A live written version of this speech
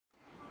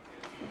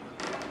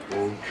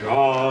Oh,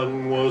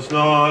 John was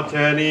not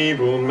an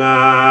evil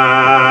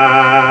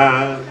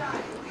man,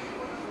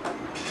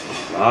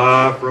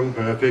 far from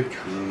perfect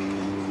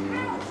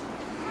truth,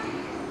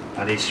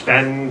 and he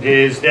spent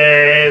his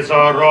days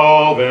a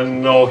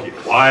roving, though he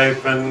had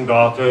wife and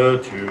daughter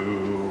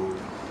too.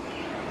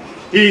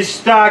 He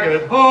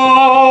staggered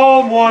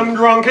home one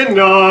drunken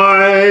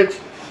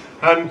night,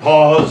 and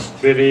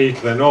paused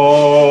beneath an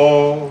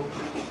oak,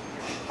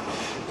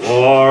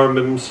 warm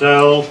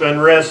himself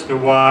and rest a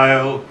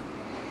while,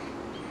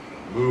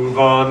 move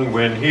on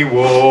when he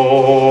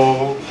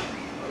woke.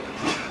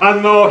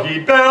 And though he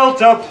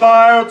built a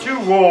fire to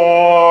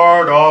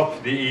ward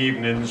off the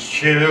evening's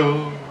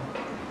chill,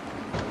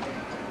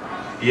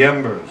 the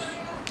embers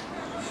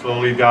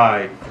slowly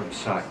died from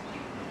sight.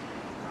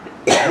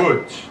 The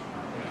woods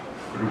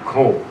grew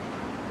cold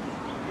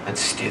and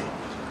still.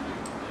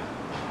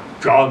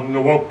 John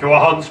awoke to a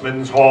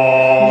huntsman's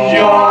horn.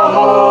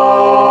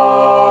 John!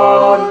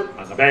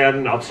 And the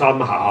men out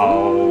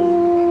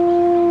somehow.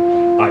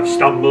 I've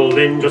stumbled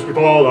in just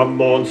before the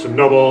morn, some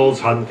noble's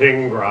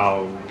hunting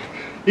ground.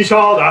 He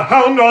saw the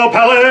hound all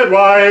pallid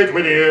white,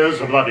 with ears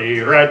of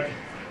bloody red.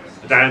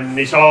 Then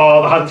he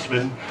saw the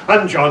huntsman,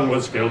 and John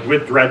was filled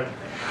with dread.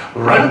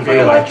 Run for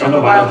your life, John,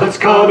 the wild hunt's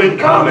coming,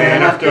 coming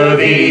after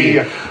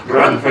thee.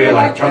 Run for your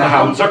life, John, the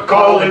hounds are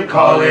calling,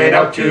 calling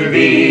out to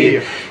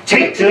thee.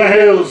 Take to the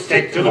hills,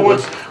 take to the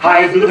woods,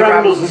 hide through the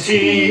brambles and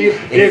see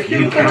if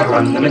you can't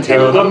run them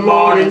until the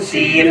morning,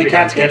 see if you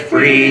can't get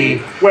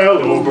free. Well,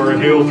 over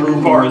hill,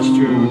 through forest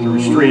too, through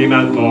stream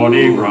and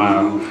thorny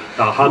briar,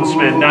 the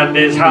huntsman and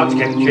his hounds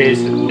kept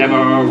chasing,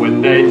 never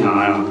would they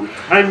tire.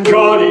 And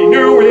Johnny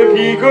knew if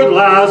he could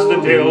last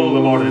until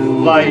the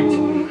morning light,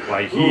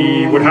 why,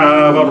 he would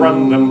have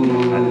outrun them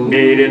and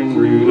made it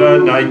through the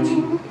night.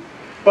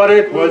 But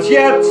it was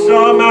yet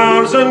some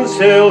hours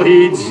until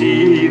he'd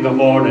see the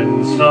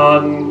morning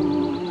sun.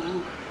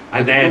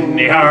 And then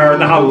he heard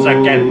the hounds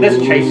again, this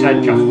chase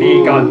had just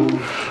begun.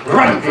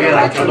 Run for your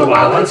life, John, the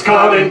wild one's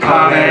coming,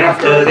 coming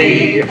after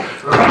thee.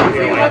 Run for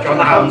your life, John,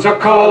 the hounds are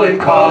calling,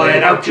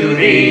 calling out to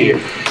thee.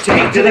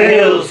 Take to the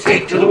hills,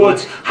 take to the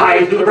woods,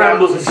 hide through the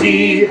brambles and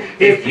see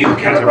if you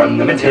can't run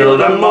them until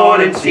the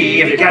morning,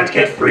 see if you can't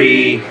get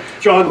free.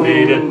 John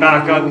made it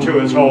back unto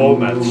his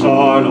home and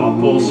saw an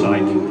awful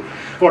sight,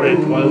 for it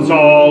was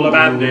all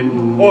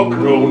abandoned or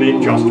grown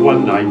in just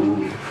one night.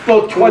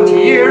 Well, 20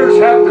 years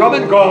have come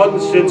and gone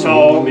since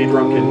all me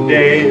drunken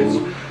days.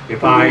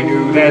 If I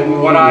knew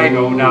then what I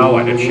know now,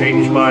 I'd have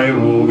changed my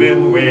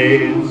roving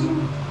ways.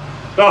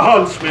 The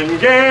huntsman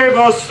gave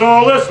a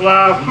soulless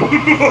laugh.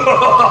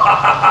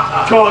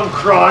 John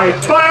cried,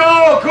 by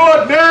all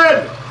good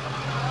men,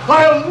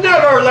 I'll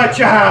never let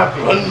you have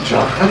me. Run,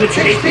 John, and the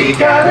chase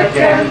began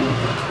again.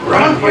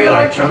 Run for your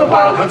life, John, the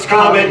wild hunt's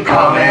coming,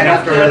 coming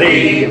after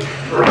thee.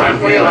 Run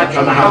for your life,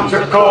 John, the hounds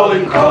are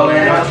calling, calling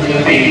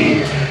after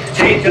thee.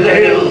 Take to the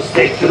hills,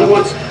 take to the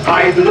woods,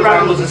 hide through the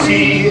brambles and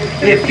see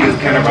if you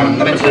can run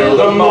them until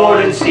the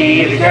morning,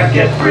 see if you can't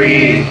get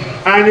free.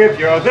 And if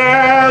you're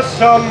there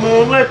some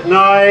moonlit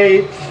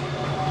night,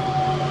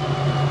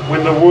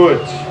 when the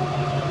woods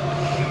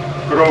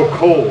grow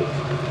cold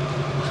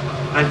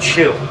and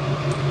chill,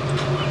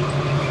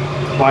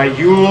 why,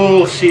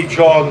 you'll see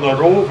John the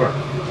Rover.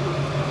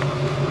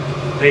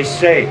 They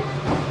say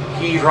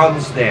he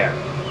runs there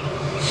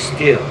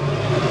still.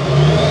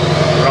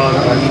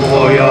 Run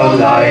for your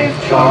life,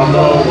 John,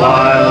 the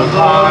wild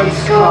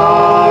hunt's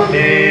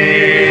coming,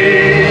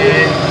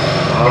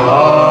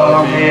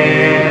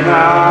 coming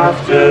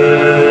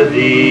after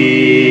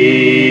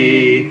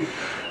thee.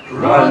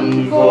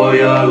 Run for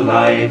your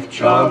life,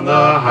 John,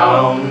 the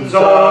hounds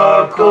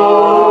are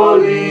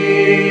calling,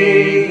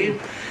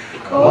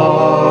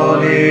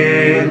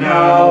 calling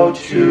out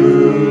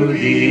to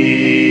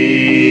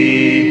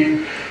thee.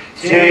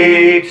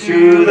 Take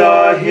to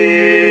the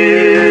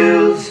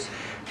hills,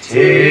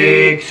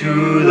 take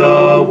to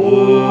the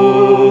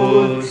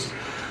woods,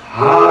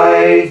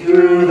 hide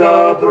through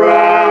the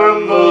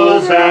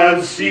brambles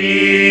and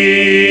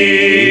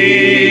see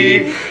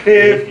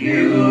if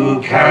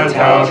you can't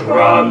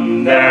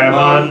outrun them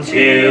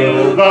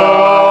until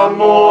the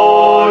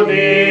morning.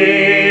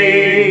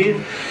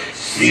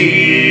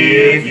 See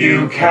if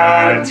you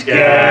can't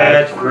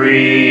get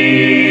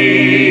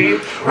free.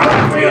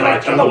 Run for your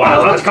life, John, the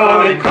wild hunt's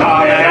coming,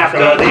 coming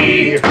after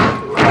thee.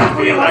 Run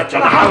for your life,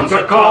 John, the hounds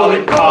are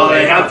calling,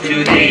 calling out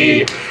to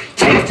thee.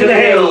 Take to the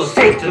hills,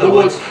 take to the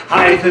woods,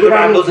 hide through the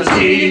brambles and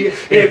see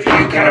if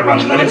you can't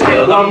run them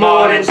until the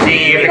morning,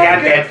 see if you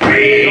can't get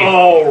free.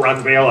 Oh,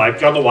 run for your life,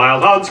 John, the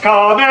wild hunt's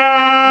coming!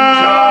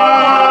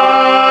 John!